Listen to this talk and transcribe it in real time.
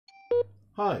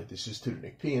Hi, this is Tutor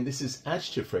Nick P, and this is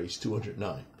adjective phrase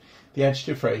 209. The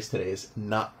adjective phrase today is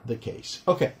not the case.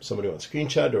 Okay, somebody wants a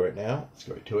screenshot, do it right now. Let's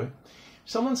go right to it. If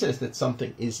someone says that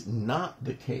something is not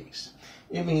the case,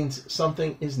 it means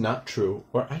something is not true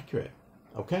or accurate.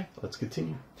 Okay, let's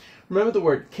continue. Remember, the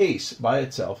word case by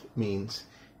itself means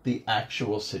the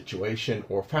actual situation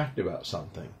or fact about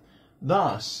something.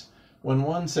 Thus, when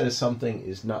one says something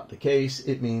is not the case,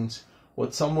 it means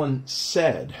what someone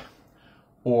said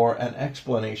or an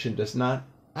explanation does not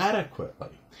adequately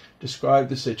describe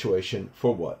the situation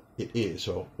for what it is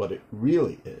or what it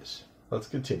really is. Let's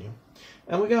continue.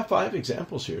 And we got 5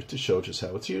 examples here to show just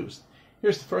how it's used.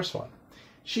 Here's the first one.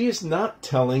 She is not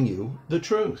telling you the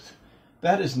truth.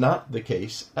 That is not the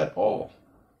case at all.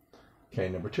 Okay,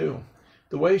 number 2.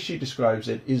 The way she describes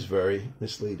it is very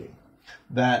misleading.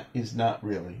 That is not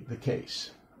really the case.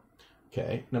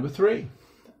 Okay, number 3.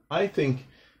 I think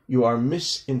you are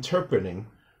misinterpreting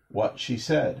what she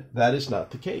said. That is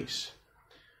not the case.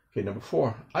 Okay, number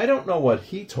 4. I don't know what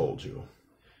he told you,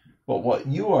 but what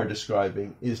you are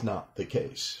describing is not the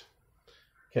case.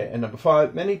 Okay, and number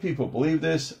 5. Many people believe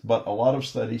this, but a lot of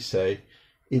studies say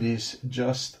it is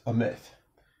just a myth.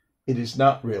 It is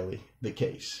not really the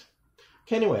case.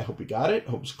 Okay, anyway, I hope you got it.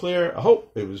 I hope it's clear. I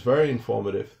hope it was very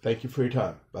informative. Thank you for your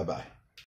time. Bye-bye.